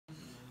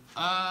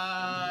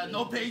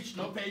No page,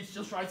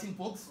 just writing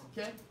books,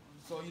 okay?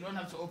 So you don't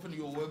have to open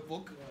your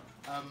workbook.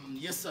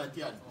 Yes, sir,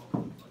 Dian.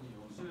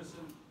 So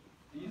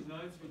these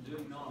notes we're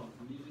doing now,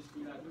 can you just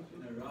be like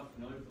in a rough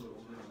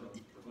notebook so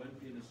it won't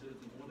be in a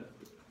certain order?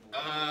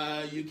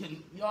 You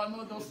can, yeah,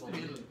 no, they'll still be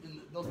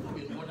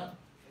in order,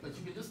 but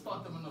you can just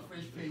start them on a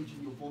fresh page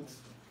in your books.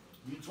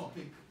 New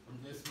topic,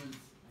 investments,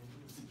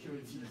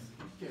 securities,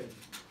 okay.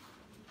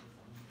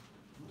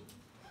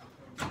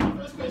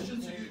 First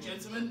question to you,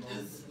 gentlemen,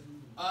 is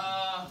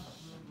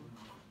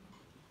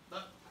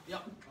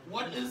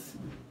what is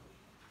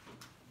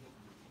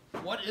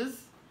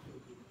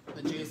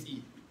the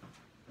JSE?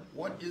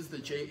 What is the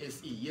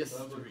JSE? Yes,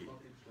 Turi.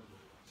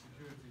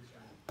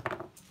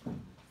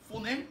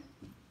 Full name?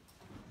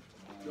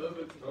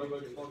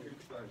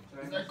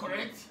 Is that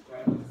correct?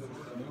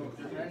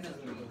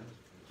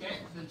 Okay,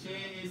 the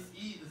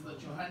JSE is the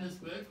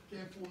Johannesburg,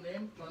 okay, full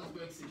name,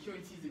 Johannesburg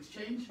Securities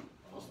Exchange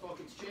or Stock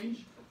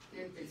Exchange.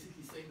 Okay,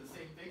 basically saying the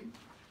same thing.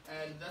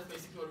 And that's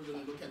basically what we're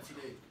going to look at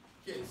today.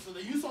 Okay, so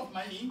the use of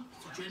money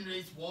to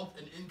generate wealth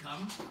and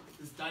income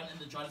is done in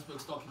the Johannesburg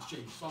Stock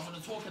Exchange. So I'm going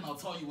to talk and I'll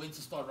tell you when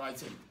to start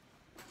writing.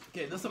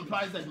 Okay, this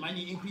implies that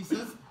money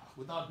increases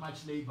without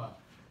much labor.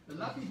 The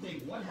lovely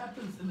thing, what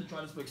happens in the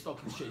Johannesburg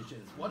Stock Exchange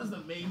is, what is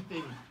the main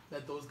thing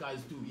that those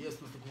guys do? Yes,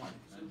 Mr. Kwan.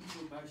 So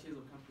people buy shares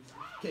of companies.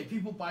 Okay,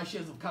 people buy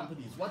shares of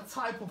companies. What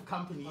type of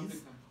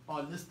companies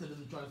are listed in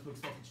the Johannesburg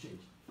Stock Exchange?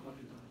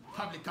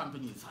 Public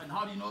companies. And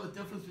how do you know the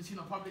difference between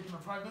a public and a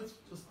private?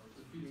 Just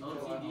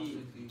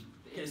LTD.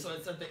 okay, so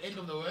it's at the end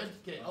of the word.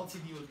 Okay,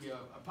 LTD would be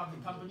a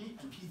public company,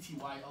 and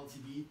PTY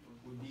LTD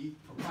would be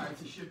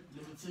proprietorship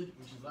limited,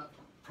 which is a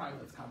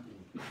private company.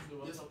 So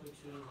what Yes. topic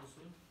should I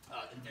also?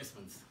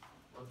 Investments.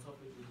 What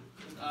topic is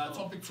it?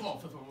 Topic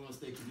 12, if I'm not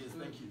mistaken. Yes,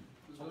 thank you.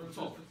 Topic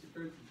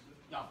 12.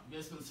 Yeah,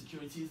 investment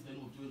securities, then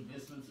we'll do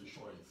investments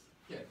insurance.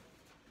 Okay.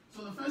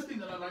 So the first thing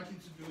that I'd like you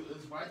to do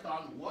is write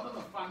down what are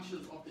the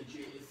functions of the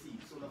JSE.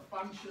 So the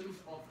functions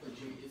of the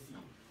JSE.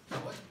 So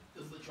what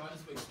does the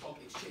Johannesburg Stock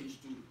Exchange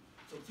do?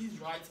 So please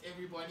write,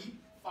 everybody,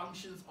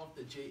 functions of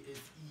the JSE.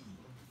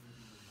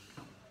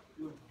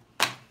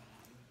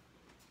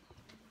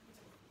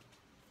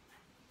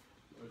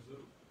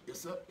 Yes,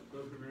 sir.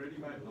 We've already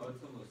made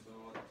notes on this, so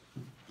what?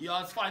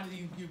 Yeah, it's fine.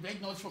 You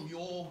make notes from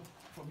your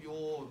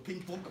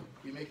pink book.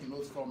 You're making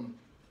notes from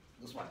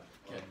this one.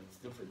 Okay, it's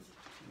different.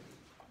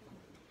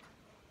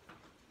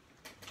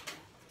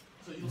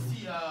 So you'll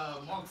see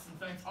marks and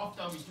thanks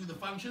after we do the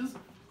functions.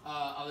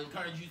 I'll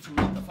encourage you to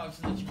read the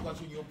functions that you've got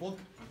in your book,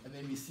 and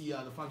then we see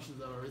the functions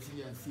that are written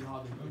here and see how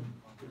they've been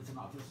written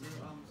out. This is,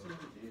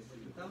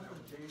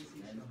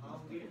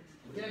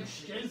 okay,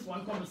 James,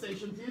 one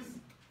conversation, please.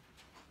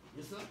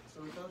 Yes, sir.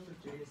 So without the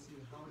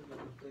JSE, how will it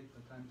affect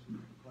the country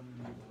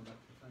economy or the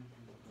country?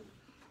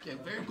 Okay,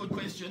 very good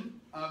question.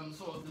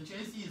 So the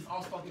JSE is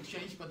our stock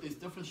exchange, but there's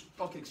different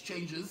stock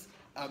exchanges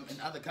in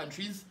other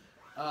countries.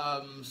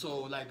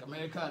 So like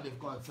America, they've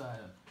got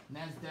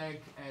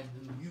NASDAQ, and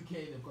in the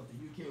UK, they've got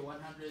the UK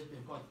 100.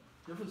 They've got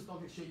different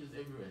stock exchanges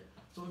everywhere.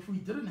 So if we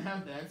didn't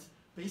have that,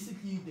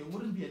 basically there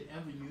wouldn't be an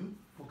avenue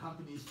for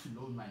companies to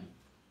loan money.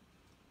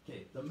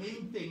 Okay, the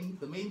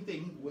main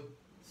thing with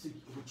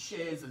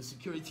shares and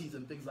securities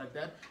and things like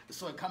that,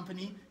 so a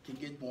company can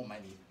get more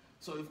money.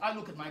 So if I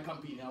look at my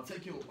company, and I'll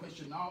take your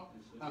question now,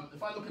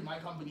 if I look at my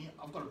company,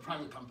 I've got a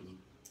private company,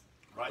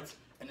 right,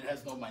 and it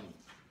has no money.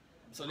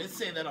 So let's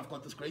say that I've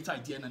got this great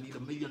idea and I need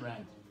R1 million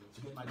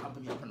to get my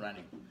company up and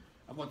running.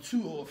 I've got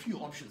two or a few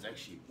options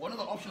actually. One of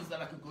the options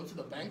that I could go to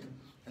the bank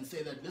and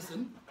say that,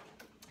 listen,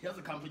 here's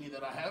a company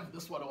that I have,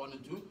 this is what I want to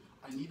do,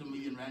 I need R1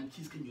 million,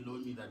 please can you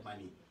loan me that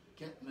money?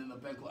 Okay, and then the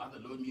bank will either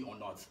loan me or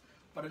not.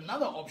 But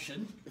another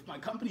option, if my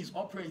company is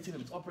operating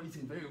and it's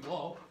operating very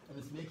well and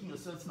it's making a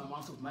certain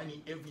amount of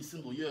money every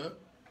single year,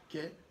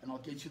 okay, and I'll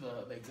get you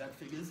the exact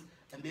figures,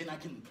 and then I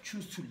can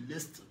choose to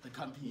list the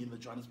company in the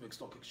Johannesburg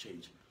Stock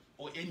Exchange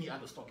or any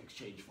other stock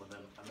exchange for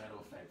them, a matter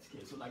of fact.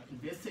 Okay, so like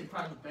Investec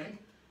Private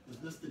Bank is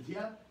listed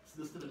here, it's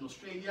listed in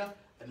Australia,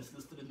 and it's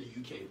listed in the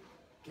UK.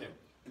 Okay,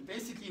 and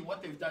basically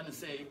what they've done is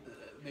say,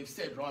 they've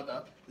said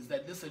rather, is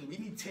that listen, we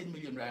need 10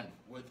 million rand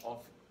worth of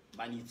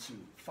money to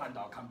fund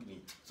our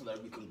company so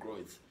that we can grow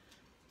it.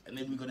 And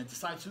then we're going to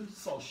decide to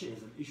sell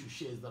shares and issue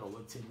shares that are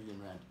worth 10 million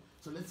rand.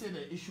 So let's say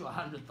they issue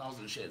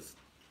 100,000 shares.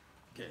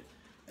 Okay.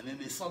 And then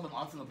they sell them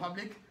out to the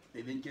public,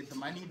 they then get the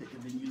money, they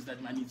can then use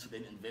that money to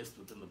then invest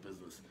within the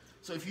business.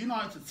 So if you know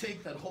how to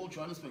take that whole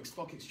Johannesburg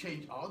Stock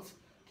Exchange out,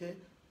 okay,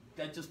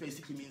 that just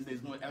basically means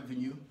there's no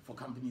avenue for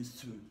companies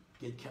to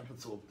get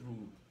capital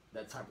through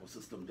that type of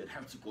system. They'd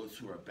have to go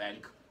through a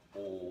bank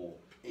or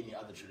any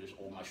other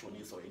traditional, or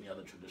Mashonis, or any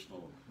other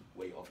traditional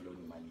way of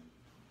loaning money.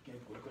 Okay,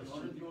 good question.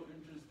 What would your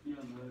interest be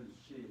on those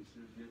shares?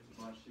 If you have to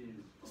buy shares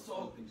of So,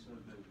 something so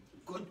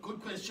big?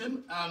 Good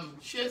question.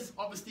 Shares,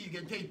 obviously you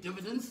get paid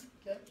dividends,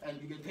 okay,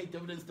 and you get paid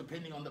dividends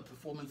depending on the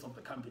performance of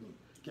the company.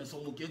 Okay, so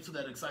we'll get to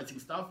that exciting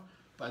stuff,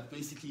 but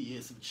basically,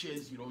 yes, in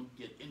shares you don't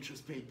get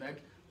interest paid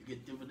back, you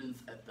get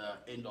dividends at the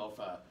end of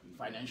a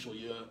financial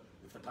year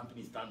if the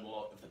company's done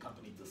well, if the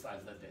company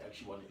decides that they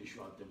actually want to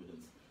issue out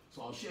dividends.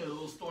 So I'll share a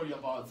little story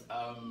about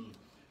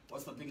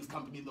what's the biggest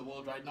company in the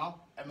world right now?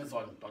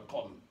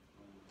 Amazon.com,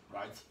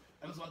 right?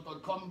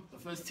 Amazon.com, the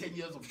first 10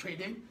 years of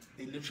trading,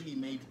 they literally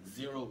made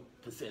 0%.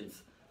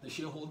 The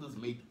shareholders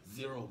made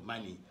zero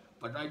money.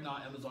 But right now,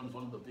 Amazon is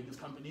one of the biggest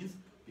companies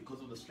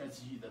because of the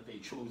strategy that they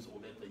chose or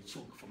that they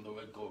took from the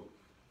word go.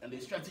 And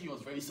their strategy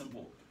was very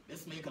simple.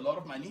 Let's make a lot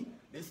of money.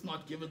 Let's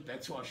not give it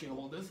back to our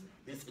shareholders.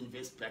 Let's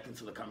invest back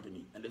into the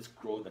company and let's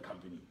grow the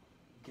company.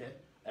 Okay?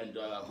 And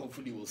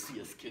hopefully we'll see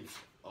a skit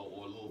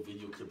or a little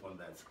video clip on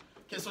that.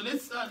 Okay, so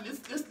let's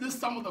list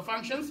some of the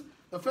functions.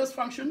 The first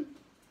function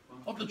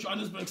of the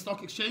Johannesburg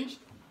Stock Exchange.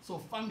 So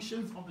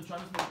functions of the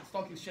Johannesburg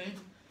Stock Exchange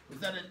is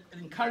that it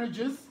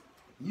encourages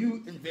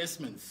new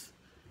investments.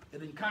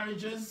 It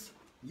encourages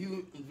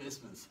new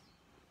investments.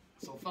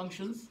 So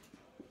functions.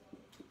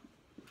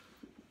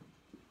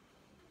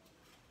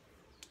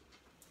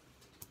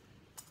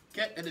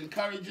 Okay, it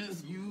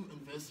encourages new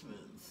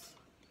investments.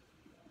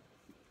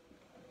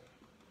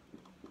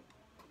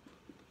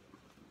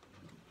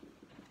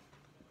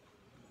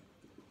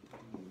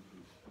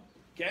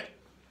 Okay.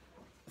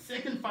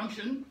 Second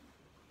function,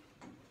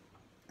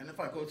 and if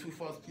I go too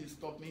fast, please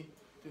stop me.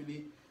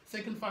 Really.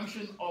 Second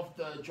function of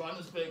the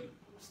Johannesburg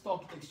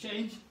Stock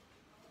Exchange,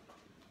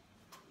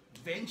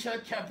 venture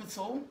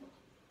capital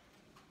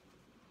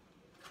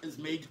is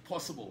made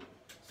possible.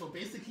 So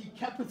basically,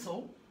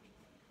 capital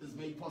is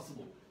made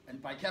possible.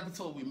 And by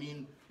capital, we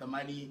mean the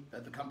money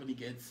that the company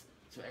gets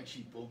to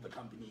actually build the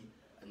company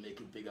and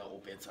make it bigger or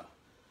better.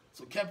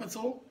 So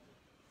capital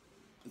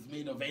is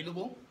made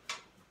available.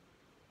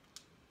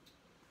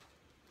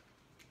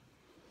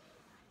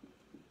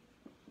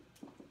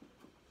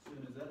 So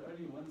is that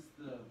only once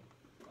the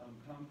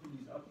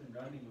company's up and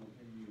running, or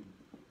can you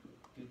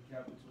get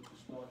capital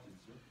to start it,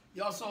 sir?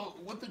 Yeah, so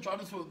with the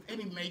Johannesburg,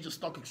 any major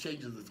stock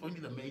exchanges, it's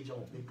only the major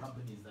or big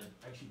companies that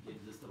actually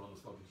get listed on the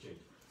stock exchange.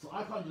 So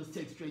I can't just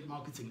take straight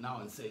marketing now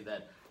and say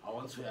that I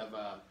want to have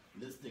a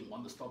listing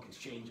on the stock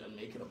exchange and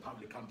make it a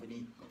public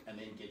company and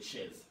then get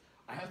shares.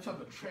 I have to have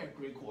a track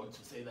record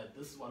to say that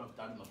this is what I've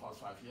done in the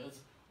past 5 years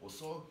or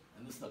so,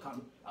 and this is the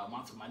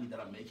amount of money that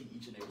I'm making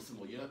each and every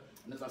single year.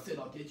 And as I said,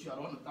 I'll get you, I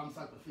don't want to thumbs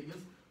up the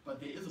figures, but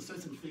there is a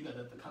certain figure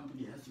that the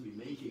company has to be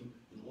making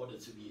in order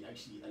to be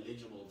actually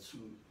eligible to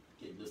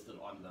get listed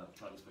on the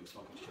Johannesburg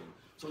Stock Exchange.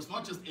 So it's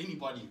not just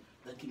anybody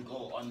that can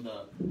go on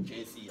the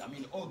JSE. I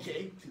mean, OK,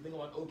 if you think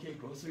about OK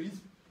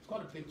Groceries, it's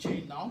quite a big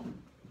chain now,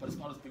 but it's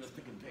not as big as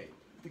Pick n Pay.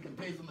 Pick n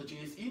Pay is on the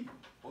JSE,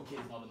 OK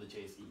is not on the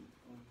JSE.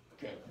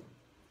 Okay.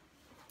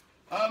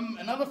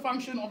 Another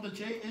function of the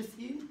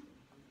JSE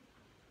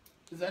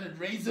is that it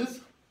raises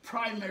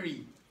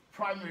primary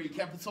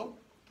capital.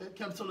 Okay?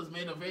 Capital is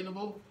made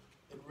available.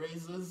 It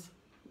raises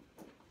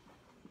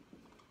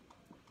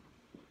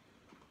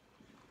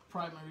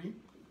primary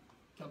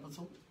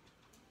capital.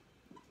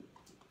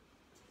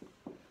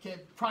 Okay,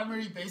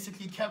 primary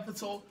basically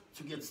capital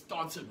to get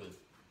started with.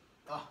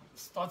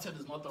 Started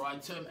is not the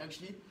right term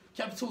actually.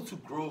 Capital to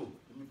grow.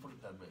 Let me put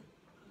it that way.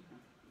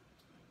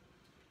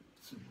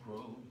 To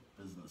grow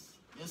business.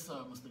 Yes,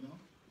 Mr. Neil?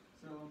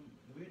 So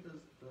where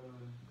does the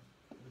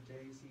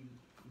JSE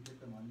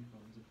get the money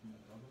from? Is it from the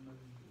government?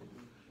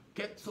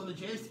 Okay, so the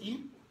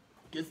JSE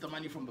gets the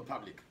money from the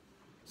public.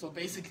 So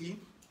basically,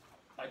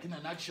 like in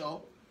a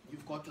nutshell,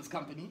 you've got this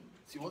company,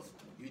 it's yours,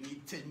 you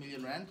need 10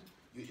 million rand,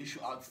 you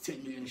issue out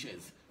 10 million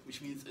shares,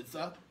 which means it's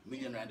a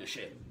million rand a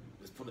share.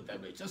 Let's put it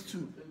that way, just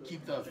to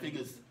keep the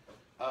figures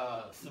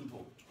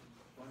simple.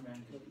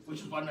 Which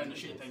is 1 rand a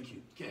share, thank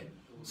you. Okay,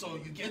 so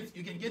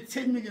you can get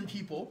 10 million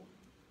people,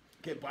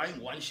 okay, buying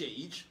 1 share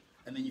each,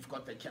 and then you've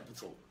got that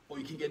capital. Or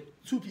you can get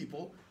 2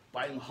 people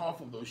buying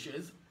half of those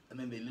shares, and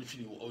then they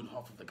literally will own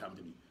half of the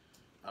company.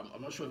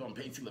 I'm not sure if I'm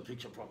painting the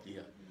picture properly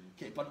here.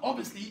 Okay, but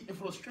obviously, if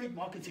it was straight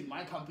marketing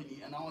my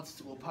company and I wanted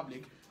to go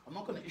public, I'm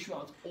not going to issue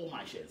out all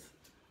my shares.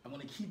 I'm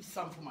going to keep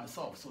some for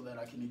myself so that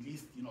I can at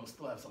least,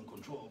 still have some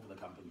control over the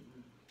company.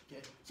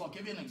 Okay, so I'll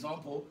give you an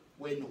example.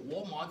 When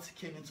Walmart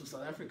came into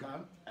South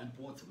Africa and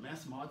bought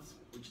Massmart,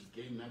 which is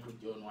Game Macro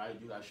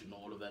DNY, you guys should know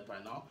all of that by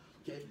now.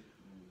 Okay,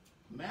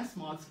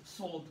 Massmart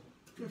sold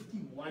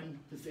 51%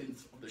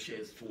 of the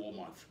shares to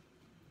Walmart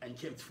and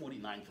kept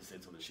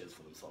 49% of the shares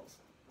for themselves.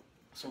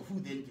 So who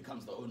then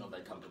becomes the owner of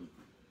that company?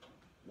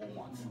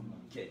 Walmart.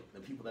 Okay,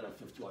 the people that have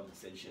 51%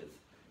 shares.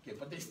 Okay,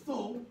 but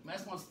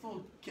Massmart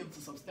still kept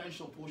a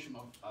substantial portion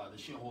of the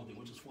shareholding,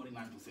 which is 49%.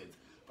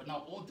 But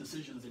now all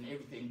decisions and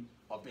everything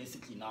are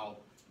basically now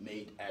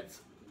made at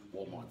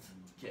Walmart.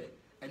 Okay,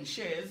 and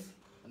shares,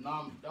 and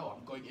now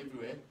I'm going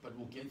everywhere, but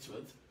we'll get to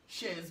it.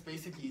 Shares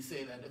basically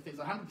say that if there's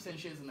 100%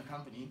 shares in the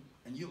company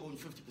and you own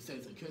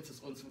 50% and Curtis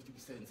owns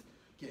 50%,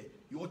 okay,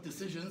 your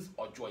decisions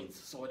are joint.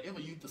 So whatever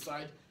you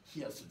decide,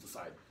 he has to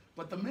decide.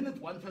 But the minute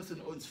one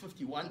person owns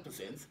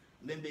 51%,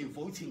 then their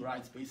voting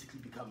rights basically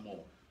become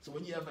more. So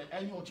when you have an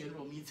annual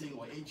general meeting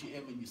or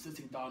AGM and you're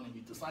sitting down and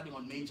you're deciding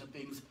on major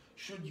things,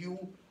 should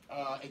you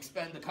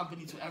expand the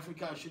company to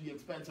Africa, should you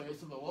expand to the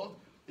rest of the world?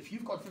 If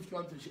you've got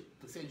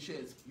 51%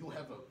 shares, you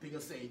have a bigger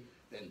say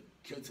than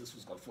Curtis,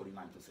 who's got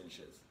 49%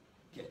 shares.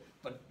 Okay,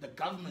 but the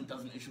government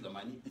doesn't issue the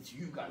money. It's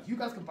you guys. You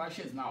guys can buy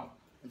shares now.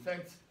 In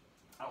fact,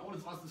 I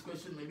always ask this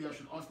question. Maybe I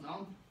should ask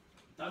now.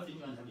 Does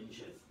anyone have any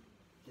shares?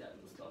 Yeah,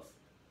 in this class.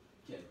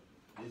 Okay,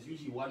 there's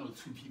usually one or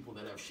two people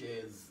that have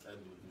shares, and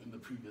in the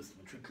previous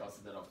matric classes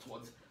that I've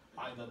taught,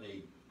 either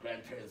their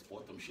grandparents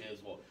bought them shares,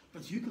 or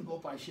but you can go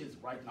buy shares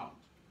right now.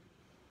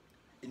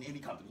 In any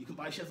company, you can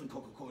buy shares in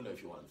Coca-Cola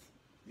if you want.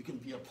 You can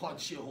be a pod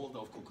shareholder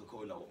of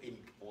Coca-Cola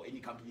or any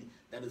company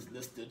that is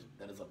listed,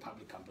 that is a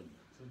public company.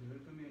 So do you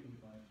recommend you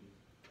buy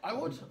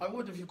shares? I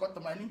would if you got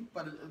the money,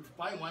 but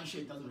buying one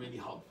share doesn't really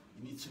help.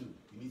 You need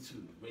to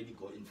really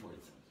go in for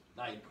it.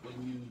 Like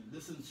when you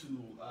listen to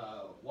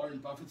Warren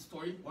Buffett's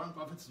story, Warren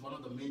Buffett is one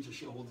of the major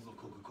shareholders of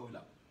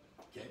Coca-Cola.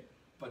 Okay,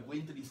 but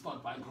when did he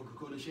start buying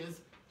Coca-Cola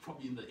shares?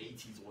 Probably in the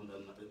 80s or in the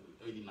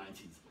early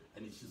 90s,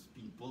 and it's just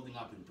been building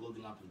up and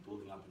building up and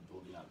building up and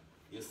building up.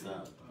 Yes,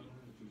 sir.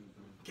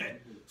 Okay,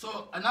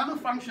 so another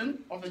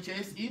function of the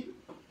JSE,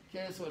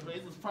 okay, so it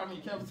raises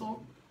primary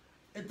capital.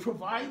 It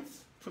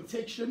provides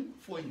protection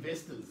for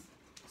investors.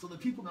 So the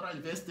people that are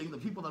investing, the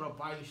people that are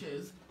buying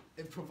shares,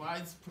 it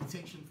provides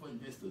protection for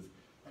investors.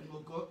 And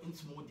we'll go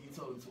into more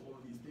detail into all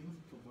of these things.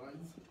 It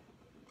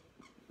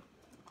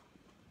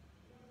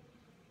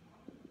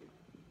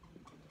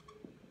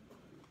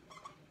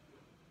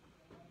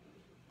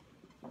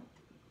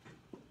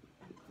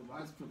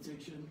provides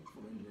protection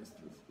for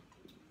investors.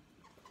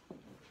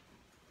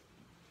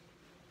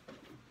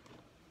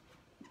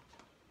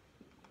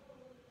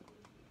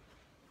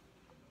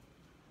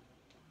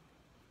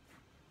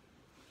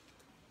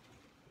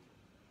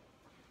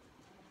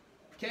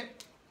 Okay,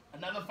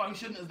 another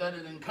function is that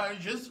it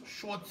encourages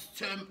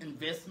short-term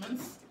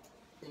investments.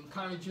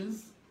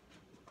 Encourages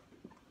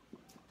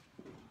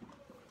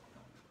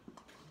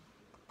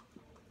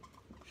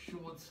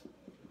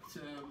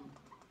short-term.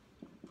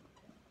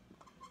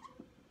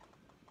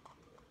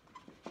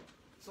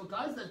 So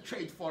guys that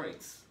trade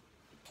Forex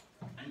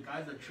and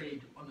guys that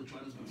trade on the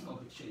Johannesburg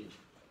Stock Exchange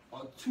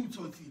are two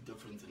totally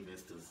different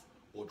investors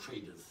or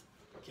traders.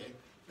 Okay,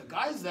 the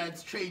guys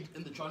that trade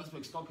in the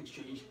Johannesburg Stock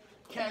Exchange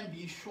can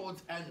be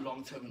short and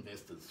long-term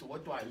investors. So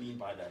what do I mean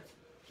by that?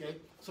 Okay,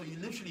 so you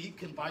literally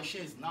can buy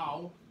shares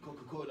now,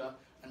 Coca-Cola,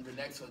 and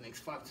relax for the next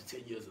 5 to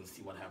 10 years and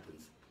see what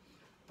happens.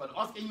 But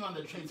ask anyone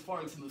that trades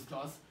Forex in this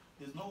class,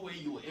 there's no way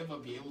you will ever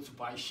be able to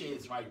buy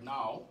shares right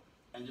now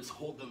and just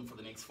hold them for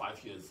the next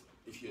 5 years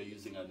if you're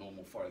using a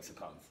normal Forex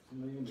account.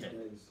 Okay.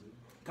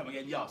 Come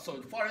again, yeah. So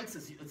Forex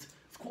is it's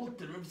called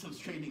derivatives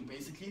trading.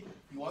 Basically,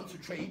 you want to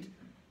trade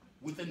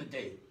within a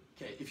day.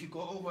 Okay, if you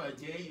go over a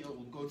day or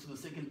go to the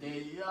second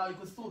day, yeah, you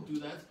can still do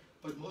that.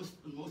 But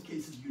in most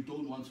cases, you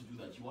don't want to do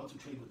that. You want to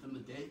trade within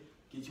the day,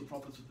 get your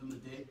profits within the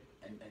day,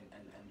 and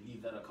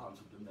leave that account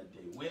within that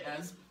day.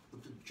 Whereas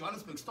with the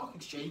Johannesburg Stock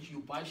Exchange, you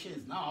buy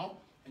shares now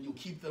and you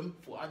keep them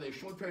for either a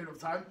short period of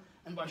time.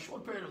 And by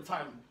short period of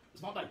time,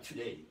 it's not like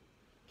today.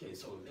 Okay,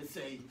 so let's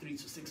say 3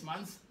 to 6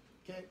 months.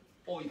 Okay,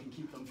 or you can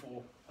keep them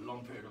for a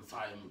long period of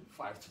time,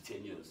 5 to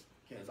 10 years.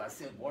 Okay, as I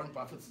said, Warren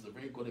Buffett is a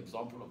very good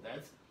example of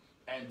that.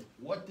 And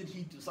what did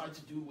he decide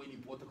to do when he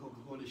bought the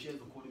Coca-Cola shares,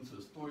 according to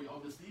the story,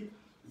 obviously,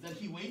 is that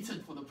he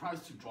waited for the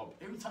price to drop.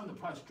 Every time the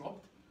price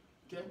dropped,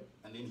 okay,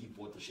 and then he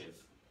bought the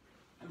shares.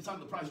 Every time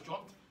the price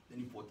dropped, then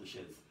he bought the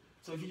shares.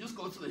 So if you just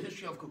go to the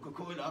history of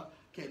Coca-Cola,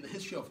 okay, in the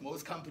history of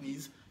most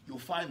companies, you'll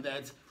find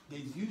that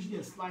there's usually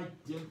a slight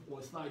dip or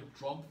a slight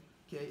drop,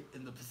 okay,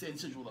 in the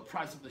percentage or the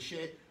price of the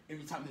share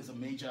every time there's a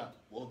major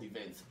world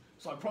event.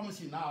 So I promise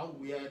you now,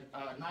 we had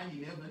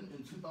 9/11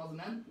 in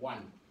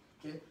 2001.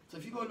 Okay, so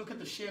if you go look at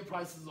the share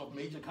prices of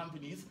major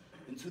companies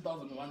in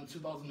 2001,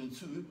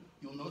 2002,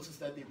 you'll notice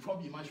that they're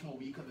probably much more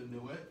weaker than they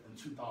were in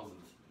 2000.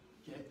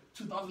 Okay,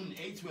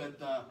 2008 we had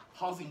the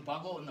housing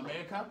bubble in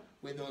America,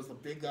 where there was a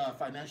big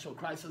financial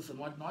crisis and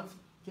whatnot.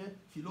 Okay,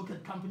 if you look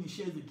at company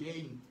shares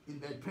again in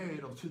that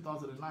period of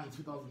 2009,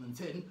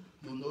 2010,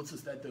 you'll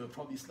notice that they were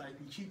probably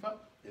slightly cheaper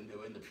than they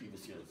were in the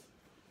previous years.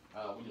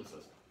 William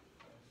says.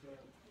 So,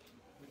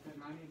 with the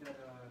money that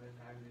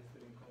I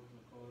invested in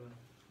Coca-Cola,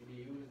 did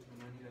he use the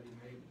money that he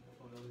made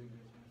for those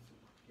investments to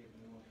get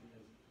more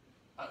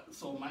shares?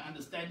 So my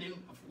understanding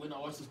of when I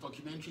watched this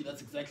documentary,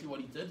 that's exactly what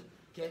he did.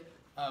 Okay,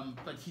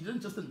 but he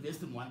didn't just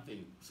invest in one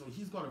thing. So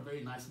he's got a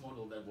very nice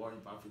model that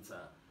Warren Buffett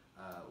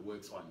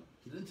works on.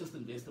 He didn't just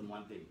invest in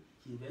one thing.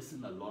 He invested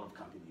in a lot of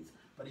companies,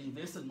 but he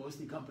invested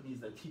mostly companies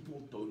that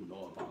people don't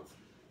know about.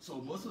 So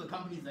most of the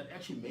companies that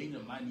actually made the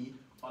money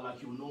are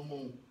like your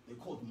normal, they're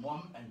called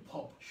mom and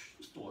pop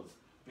stores.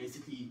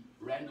 Basically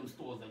random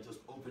stores that just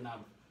open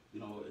up, you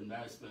know, in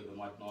Maritzburg and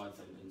whatnot,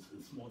 and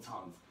in small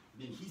towns.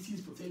 Then he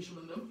sees potential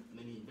in them, and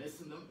then he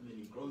invests in them, and then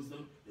he grows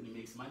them, then he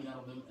makes money out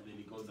of them, and then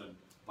he goes and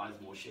buys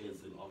more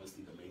shares in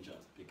obviously the major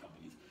big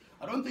companies.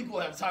 I don't think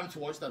we'll have time to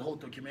watch that whole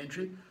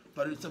documentary,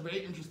 but it's a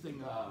very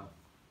interesting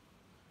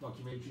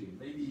documentary.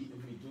 Maybe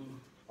if we do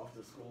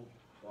after school,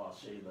 well, I'll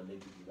share the link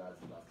with you guys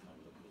and you guys can have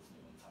a look at this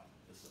in one time.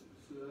 Yes, sir.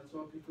 So that's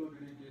why people are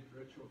going to get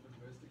rich off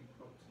investing in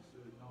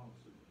property now.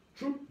 So,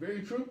 True,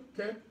 very true.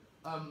 Okay.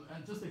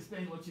 And just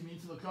explain what you mean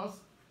to the class.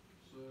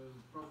 so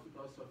property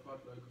prices are quite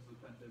low because of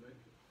the pandemic.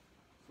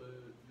 So So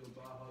you'll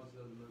buy houses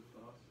at a low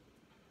price,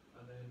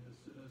 and then as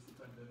soon as the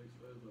pandemic's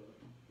over,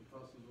 the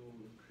prices will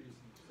increase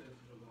and the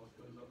percentage of the house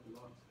goes up a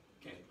lot.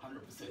 Okay,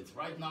 100%.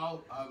 Right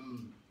now,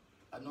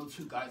 I know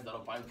two guys that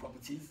are buying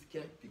properties,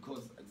 okay,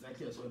 because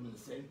exactly as Roman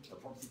is saying, the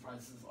property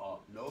prices are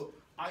low,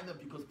 either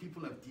because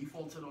people have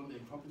defaulted on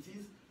their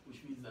properties,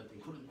 which means that they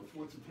couldn't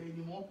afford to pay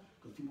anymore,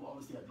 because people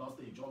obviously had lost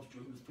their jobs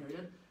during this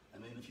period, and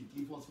then if you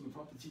default on your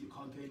property, you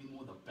can't pay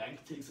anymore, the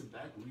bank takes it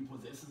back,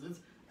 repossesses it,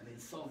 and then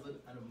sells it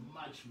at a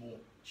much more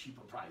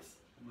cheaper price.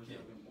 Almost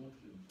Okay. like an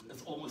auction.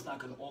 It's almost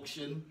like an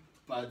auction,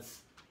 but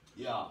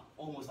yeah,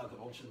 almost like an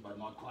auction, but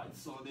not quite.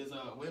 So there's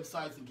a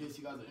website in case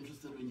you guys are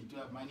interested when you do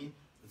have money.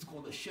 It's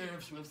called the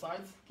Sheriff's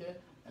website, okay?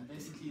 And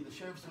basically the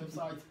Sheriff's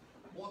website,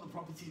 all the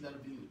property that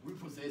have been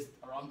repossessed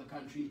around the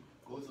country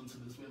goes onto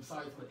this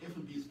website. But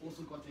F&B's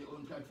also got their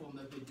own platform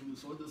that they do.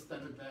 So does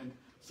Standard Bank,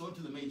 so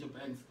do the major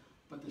banks.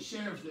 But the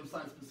Sheriff's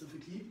website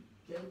specifically,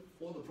 okay,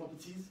 all the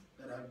properties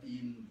that have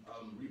been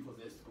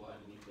repossessed go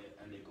underneath there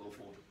and they go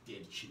for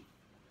dead cheap.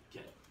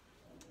 Okay,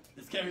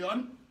 let's carry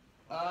on.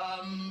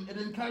 It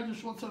encourages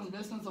short-term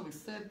investments. I've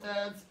said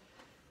that.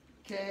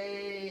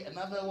 Okay,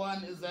 another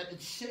one is that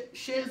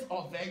shares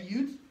are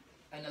valued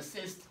and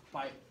assessed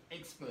by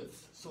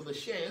experts. So the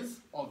shares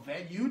are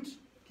valued.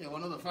 Okay,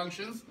 one of the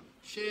functions.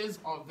 Shares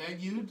are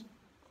valued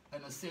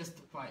and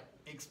assessed by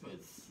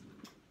experts.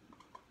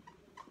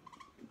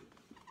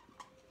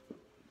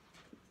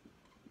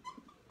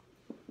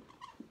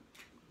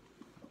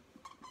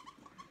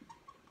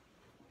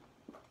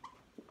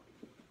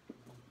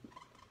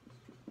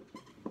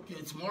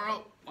 Okay,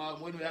 tomorrow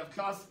when we have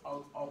class,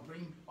 I'll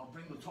bring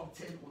the top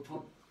 10 or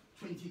top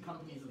 20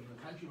 companies in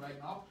the country right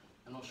now,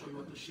 and I'll show you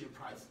what the share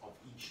price of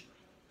each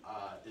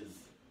is.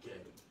 Okay,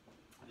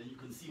 and then you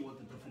can see what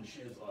the different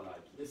shares are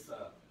like. Yes,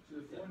 sir. So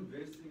if you're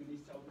investing in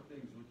these type of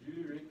things, would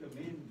you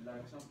recommend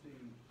like something,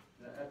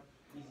 the app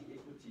Easy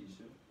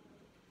Equities?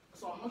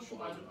 So I'm not sure.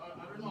 I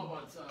don't know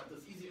about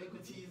does Easy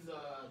Equities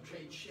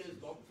trade shares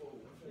block for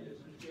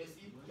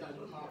JSE? Yeah, I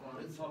don't know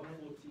about it. Top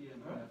 40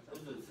 and that.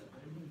 Is it?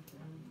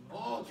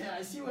 Oh, okay,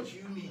 I see what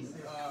you mean.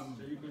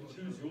 So you could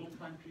choose your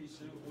country,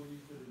 so or you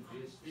could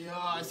invest. Yeah,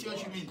 I see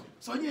what you mean.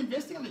 So when you're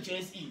investing in the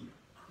JSE,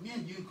 me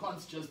and you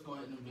can't just go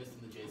ahead and invest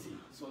in the JSE.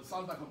 So it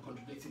sounds like I'm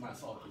contradicting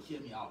myself, but hear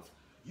me out.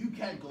 You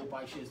can go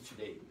buy shares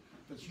today,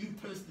 but you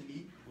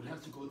personally would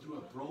have to go through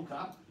a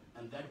broker,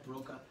 and that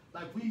broker,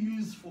 like we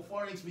use for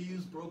Forex, we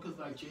use brokers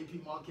like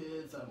JP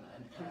Markets and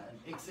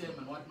XM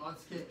and whatnot.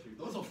 Okay,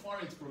 those are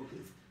Forex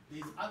brokers.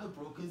 There's other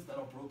brokers that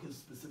are brokers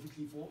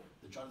specifically for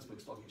the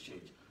Johannesburg Stock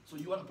Exchange. So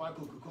you want to buy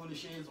Coca-Cola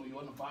shares, or you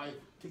want to buy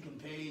Pick n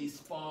Pay,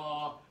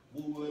 Spar,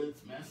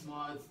 Woolworths,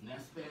 Massmart,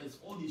 Naspers,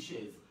 all these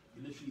shares.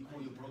 You literally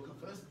call your broker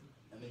first,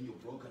 and then your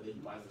broker then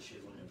buys the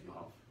shares on your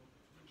behalf.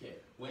 Okay.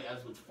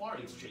 Whereas with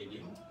Forex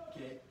trading,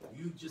 okay,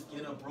 you just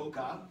get a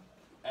broker,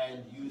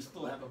 and you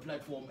still have a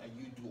platform, and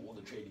you do all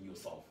the trading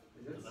yourself.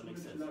 Does that make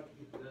sense? Like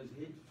those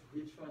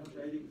hedge fund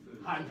trading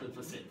firms?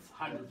 100%,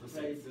 100%.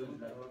 Trade those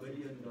like $1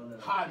 billion.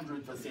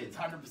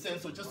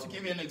 100%. So just to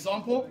give you an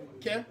example,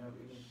 okay?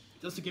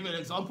 Just to give you an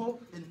example,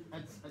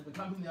 at the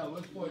company I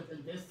worked for at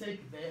Investec,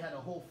 they had a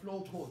whole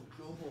floor called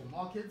Global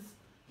Markets,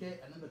 okay?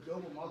 And in the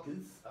Global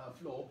Markets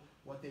floor,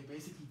 what they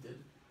basically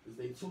did is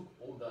they took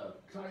all the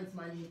clients'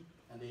 money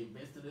and they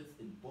invested it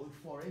in both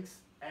Forex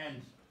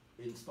and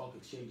in stock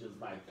exchanges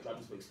like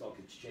Johannesburg Stock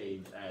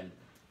Exchange and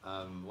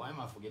why am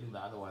I forgetting the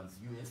other ones?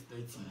 US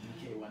 30,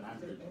 UK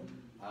 100,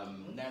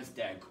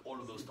 Nasdaq,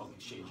 all of those stock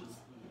exchanges.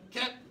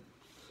 Okay?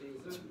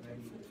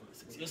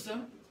 Yes,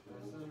 sir?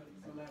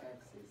 So like,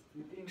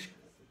 you think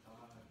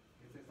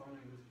if someone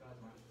in this class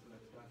wants to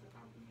like start a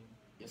company,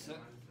 Yes, sir.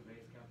 wants to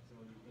raise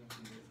capital, you think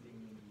investing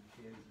in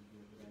shares would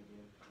be a good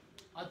idea?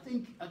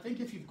 I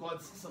think if you've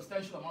got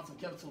substantial amounts of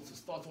capital to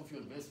start off your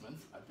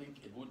investments, I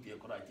think it would be a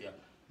good idea.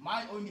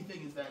 My only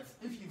thing is that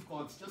if you've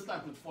got, just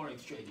like with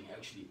Forex trading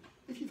actually,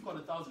 if you've got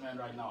 1,000 Rand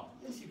right now,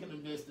 yes, you can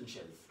invest in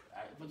shares,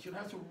 but you'd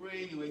have to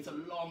really wait a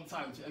long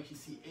time to actually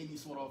see any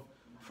sort of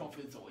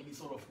profits or any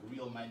sort of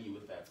real money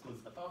with that,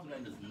 because 1,000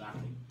 Rand is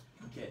nothing,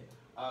 okay?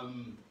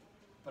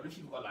 But if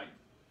you've got like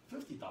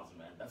 50,000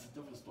 Rand, that's a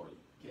different story,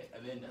 okay?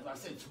 And then, as I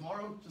said,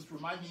 tomorrow, just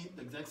remind me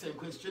the exact same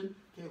question,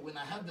 okay? When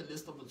I have the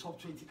list of the top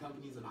 20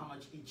 companies and how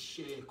much each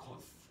share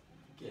costs,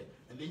 okay?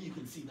 And then you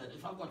can see that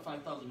if I've got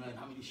 5,000 Rand,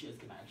 how many shares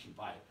can I actually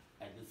buy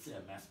at, let's say,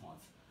 a Massmart?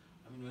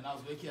 I mean, when I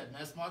was working at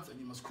Massmart, and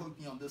you must quote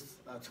me on this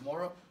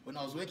tomorrow, when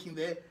I was working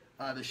there,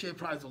 the share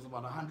price was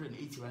about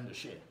 180 Rand a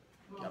share.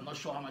 Okay, I'm not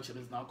sure how much it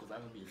is now because I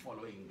haven't been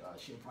following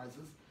share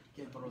prices,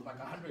 okay, but it was like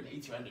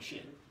 180 Rand a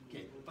share.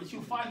 Okay, but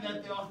you find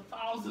that there are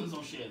thousands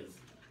of shares.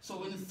 So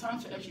when it's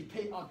time to actually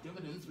pay out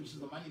dividends, which is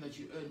the money that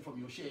you earn from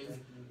your shares,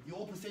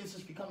 your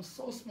percentage becomes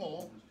so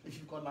small. If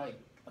you've got like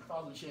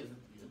 1,000 shares,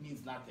 it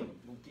means nothing.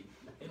 You'll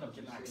end up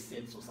getting like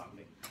cents or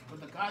something. But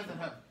the guys that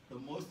have the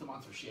most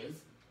amount of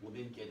shares will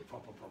then get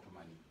proper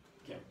money.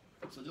 Okay,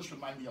 so just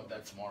remind me of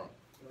that tomorrow.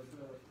 So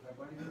like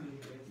what if you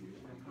invest in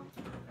a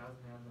company that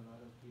doesn't have a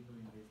lot of people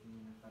investing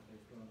in it, but they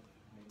still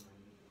make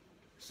money?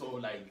 So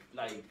like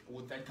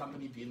would that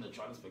company be in the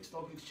Johannesburg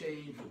Stock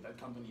Exchange? Would that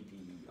company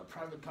be a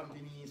private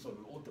company? So it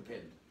will all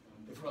depend.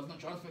 If it was in the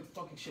Johannesburg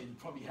Stock Exchange, it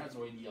probably has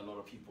already a lot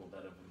of people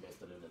that have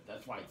invested in it.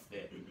 That's why it's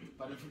there.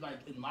 But if you like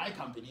in my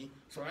company,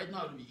 so right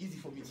now it would be easy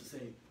for me to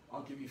say,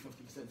 I'll give you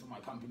 50% of my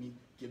company,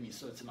 give me a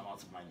certain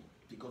amount of money.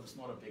 Because it's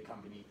not a big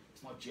company,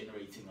 it's not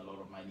generating a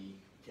lot of money,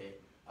 okay?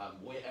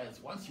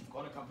 Whereas once you've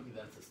got a company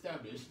that's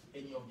established,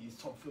 any of these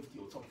top 50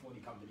 or top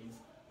 40 companies,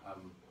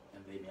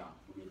 and then yeah,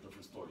 it'll be a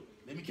different story.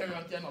 Let me carry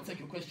on then, I'll take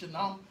your question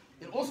now.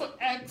 It also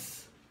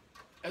acts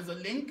as a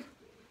link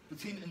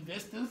between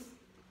investors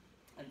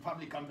and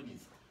public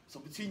companies. So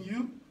between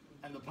you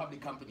and the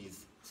public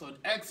companies. So it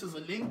acts as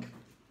a link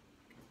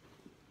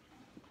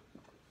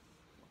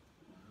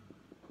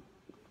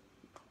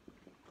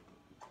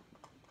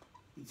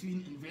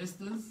between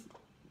investors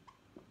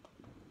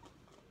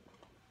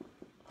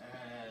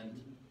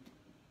and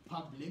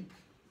public,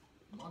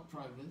 not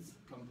private,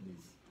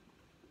 companies.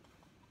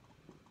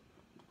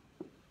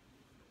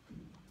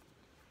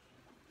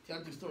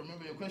 Tiago, do you still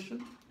remember your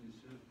question? Yes,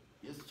 sir.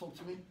 Yes, talk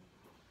to me.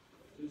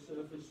 So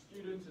if a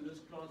student in this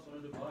class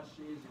wanted to buy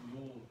shares in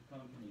your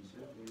company,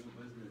 sir, or your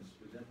business,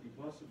 would that be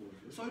possible,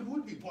 sir? So it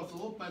would be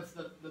possible, but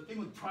the thing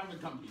with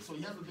private companies, so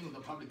here's the thing with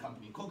the public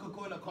company.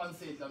 Coca-Cola can't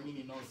say,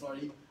 no,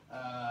 sorry,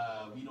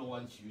 we don't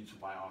want you to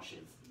buy our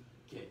shares.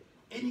 Okay.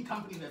 Any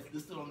company that's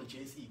listed on the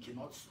JSE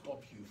cannot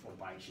stop you from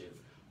buying shares.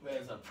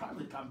 Whereas a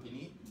private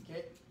company,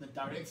 okay, the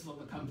directors of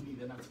the company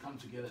then have to come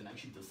together and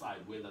actually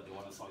decide whether they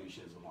want to sell you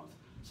shares or not.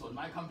 So in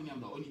my company,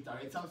 I'm the only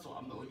director, so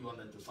I'm the only one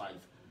that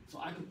decides. So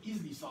I could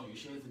easily sell you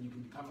shares and you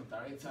can become a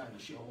director and a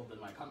shareholder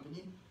in my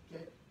company,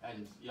 okay?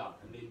 And yeah,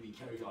 and then we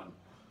carry on.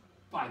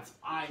 But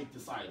I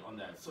decide on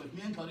that. So if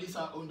me and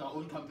Clarissa owned our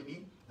own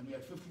company and we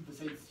had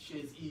 50%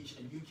 shares each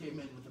and you came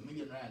in with R1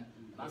 million and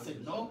I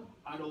said, no,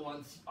 I don't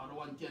want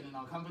 10 in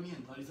our company,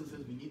 and Clarissa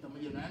says we need R1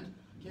 million,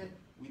 okay?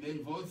 We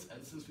then vote,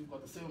 and since we've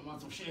got the same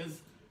amount of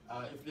shares,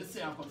 if let's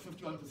say I've got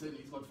 51% and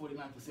he's got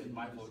 49%,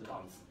 my vote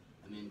counts.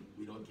 And then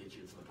we don't get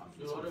you into the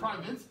company. So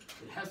private,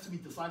 it has to be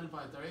decided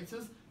by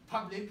directors.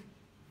 Public,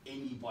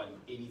 anybody,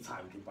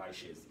 anytime can buy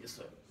shares. Yes,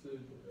 sir. So, do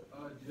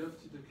you have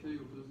to declare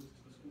your business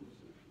to the school,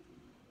 sir?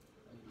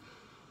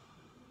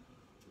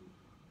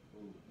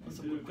 That's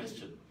a good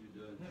question. You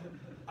don't.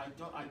 I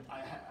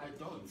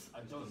don't.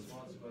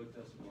 Smart spoke to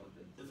us about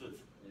that. Is it?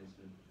 Yes,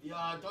 sir. Yeah,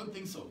 I don't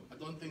think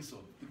so.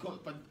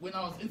 But when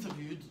I was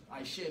interviewed,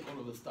 I shared all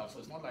of the stuff, so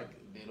it's not like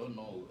they don't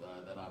know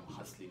that I'm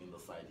hustling in the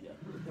side here.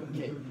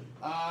 Okay.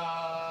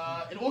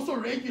 It also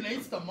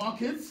regulates the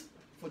markets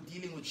for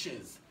dealing with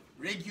shares.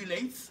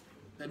 Regulates,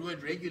 that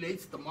word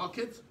regulates the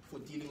market for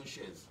dealing with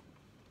shares.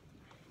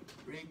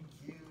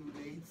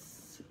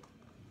 Regulates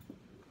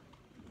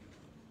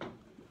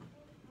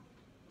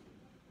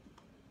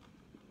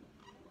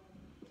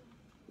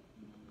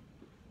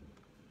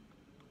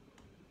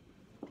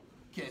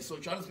okay, so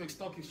Johannesburg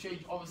Stock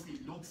Exchange obviously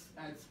looks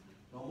at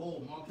the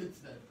whole market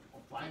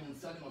of buying and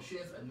selling of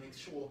shares and makes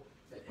sure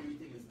that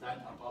everything is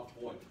done above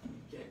board.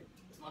 Okay,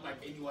 it's not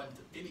like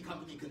any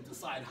company can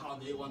decide how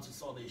they want to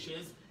sell their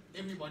shares.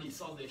 Everybody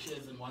sells their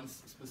shares in one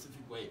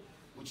specific way,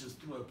 which is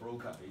through a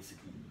broker,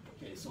 basically.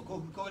 Okay, so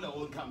Coca-Cola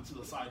won't come to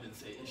the side and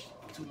say,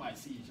 to my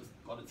C, you just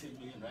got a 10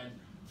 million rand,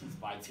 please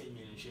buy 10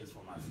 million shares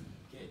from us.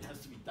 Okay, it has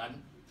to be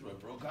done through a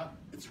broker.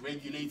 It's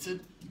regulated,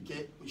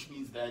 okay, which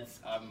means that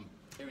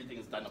everything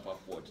is done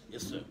above board.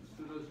 Yes, sir.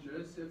 So does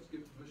JSE have to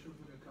get permission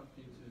from your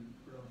company to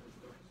put on the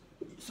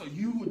stocks? So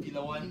you would be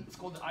the one, it's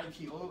called the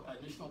IPO,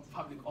 Initial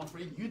Public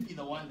Offering. You'd be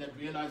the one that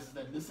realizes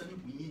that, listen,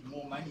 we need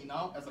more money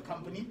now as a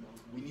company,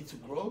 we need to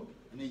grow,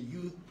 and then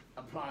you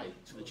apply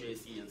to the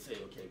JSE and say,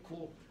 okay,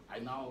 cool, I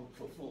now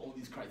fulfill all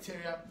these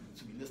criteria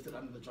to be listed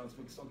under the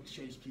Johannesburg Stock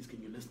Exchange, please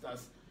can you list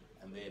us?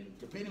 And then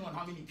depending on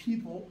how many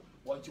people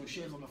want your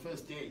shares on the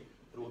first day,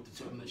 it will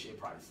determine the share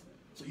price.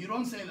 So you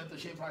don't say that the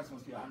share price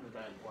must be 100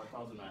 rand or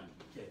 1,000 rand.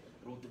 Okay,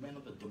 it will depend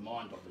on the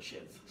demand of the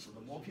shares. So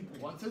the more people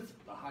want it,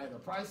 the higher the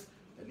price.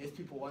 The less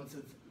people want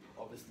it,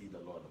 obviously the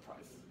lower the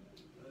price.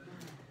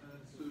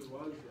 And so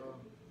why is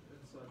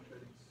inside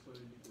trading so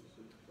illegal?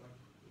 So like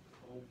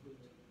whole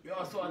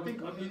Yeah, so I don't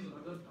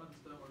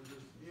understand what it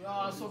is.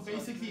 Yeah, so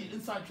basically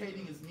inside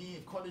trading is me.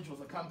 If college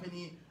was a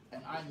company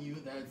and I knew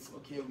that,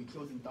 okay, we're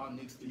closing down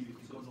next week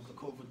because of the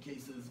COVID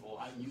cases, or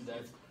I knew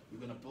that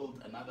we're going to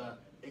build another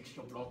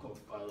extra block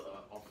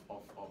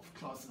of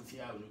classes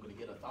here and we're going to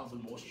get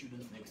 1,000 more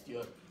students next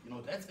year,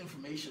 that's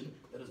information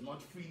that is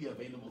not freely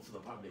available to the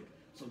public.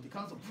 So it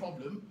becomes a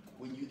problem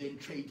when you then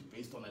trade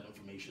based on that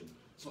information.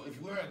 So if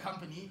we're a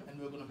company and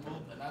we're going to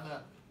build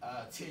another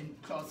 10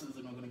 classes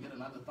and we're going to get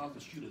another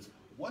 1,000 students,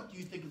 what do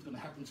you think is going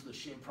to happen to the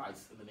share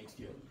price in the next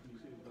year?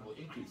 It will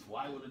increase.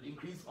 Why will it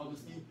increase?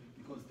 Obviously,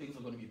 because things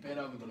are going to be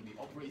better. We're going to be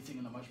operating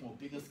in a much more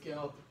bigger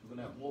scale. We're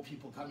going to have more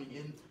people coming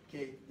in.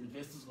 Okay,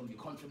 investors are going to be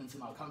confident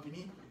in our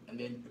company, and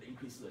then it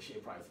increases the share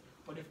price.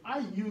 But if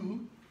I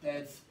knew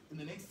that in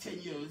the next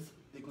 10 years,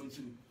 they're going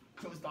to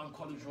close down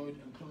College Road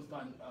and close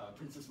down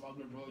Princess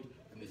Margaret Road,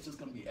 and it's just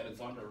going to be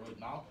Alexandra Road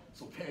now.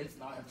 So parents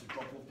now have to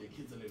drop off their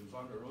kids at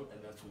Alexandra Road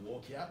and have to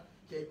walk here.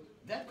 Okay,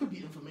 that could be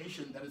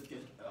information that is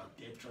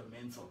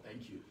detrimental.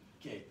 Thank you.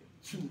 Okay,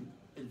 to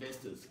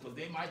investors, because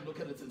they might look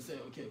at it and say,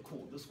 okay,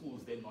 cool, this school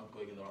is then not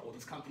going in the right, or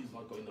this company is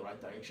not going in the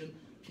right direction.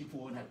 People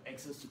won't have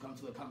access to come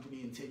to the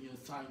company in 10 years'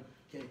 time.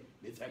 Okay,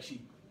 let's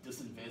actually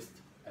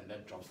disinvest, and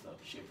that drops the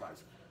share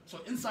price. So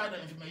insider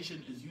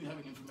information is you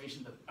having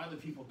information that other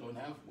people don't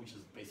have, which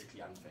is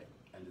basically unfair,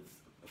 and it's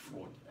a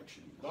fraud,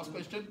 actually. Last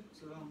question?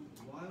 So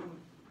why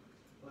would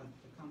like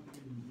the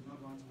company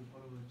not want to be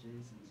part of the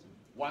JSE?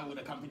 Why would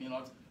a company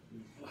not?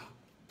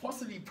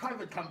 Possibly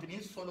private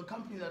companies. So the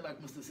company that like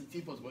Mr.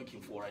 Setipa is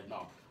working for right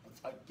now,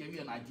 I gave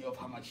you an idea of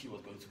how much he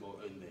was going to go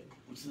earn there,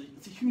 which is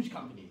it's a huge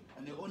company,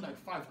 and they own like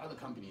 5 other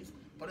companies.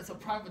 But it's a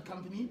private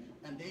company,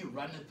 and they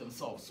run it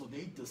themselves, so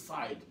they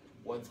decide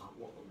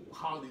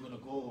how they're going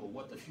to go, or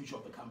what the future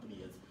of the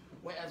company is.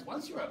 Whereas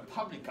once you're a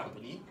public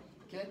company,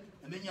 okay,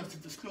 and then you have to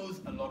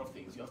disclose a lot of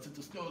things. You have to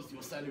disclose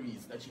your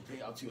salaries that you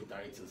pay out to your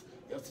directors.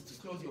 You have to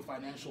disclose your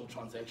financial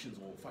transactions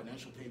or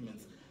financial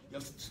payments. You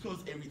have to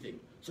disclose everything.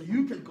 So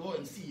you can go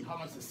and see how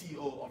much the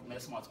CEO of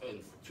Massmart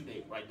earns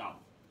today, right now.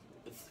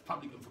 It's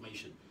public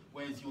information.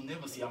 Whereas you'll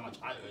never see how much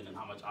I earn and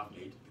how much I've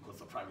made because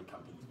it's a private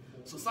company.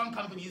 So some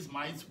companies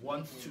might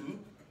want to,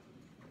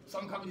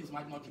 some companies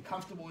might not be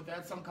comfortable with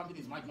that. Some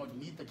companies might not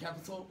need the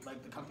capital,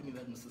 like the company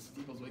that Mr.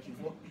 Setipa is working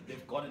for.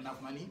 They've got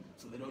enough money,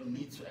 so they don't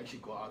need to actually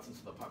go out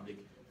into the public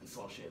and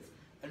sell shares.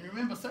 And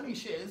remember, selling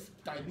shares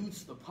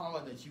dilutes the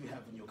power that you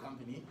have in your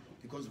company,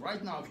 because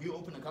right now, if you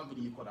open a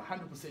company, you've got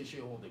 100%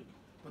 shareholding.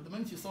 But the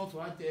minute you sell to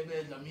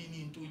Atebe,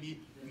 Lamini, Ntuli,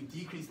 you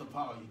decrease the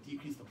power, you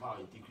decrease the power,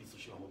 you decrease the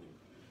shareholding.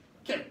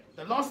 Okay,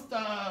 the last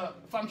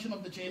function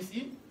of the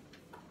JSE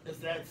is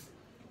that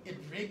it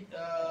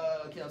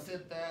okay, I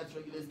said that it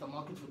regulates the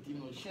market for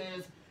dealing with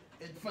shares.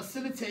 It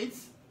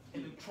facilitates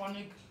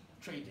electronic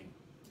trading.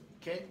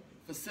 Okay,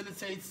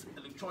 facilitates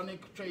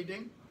electronic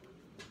trading.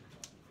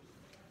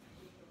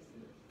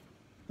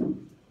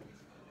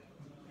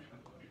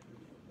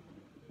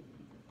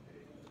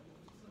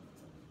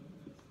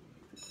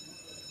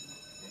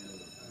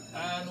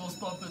 And we'll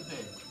stop it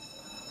there.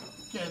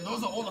 Okay,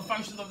 those are all the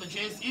functions of the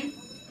JSE.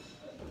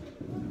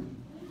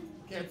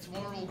 Okay,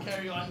 tomorrow we'll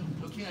carry on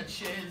looking at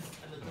shares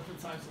and the different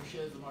types of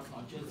shares and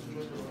whatnot. Just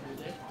enjoy the rest of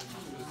the day.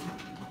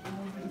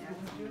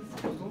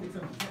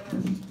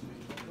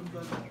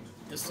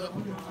 Yes, sir.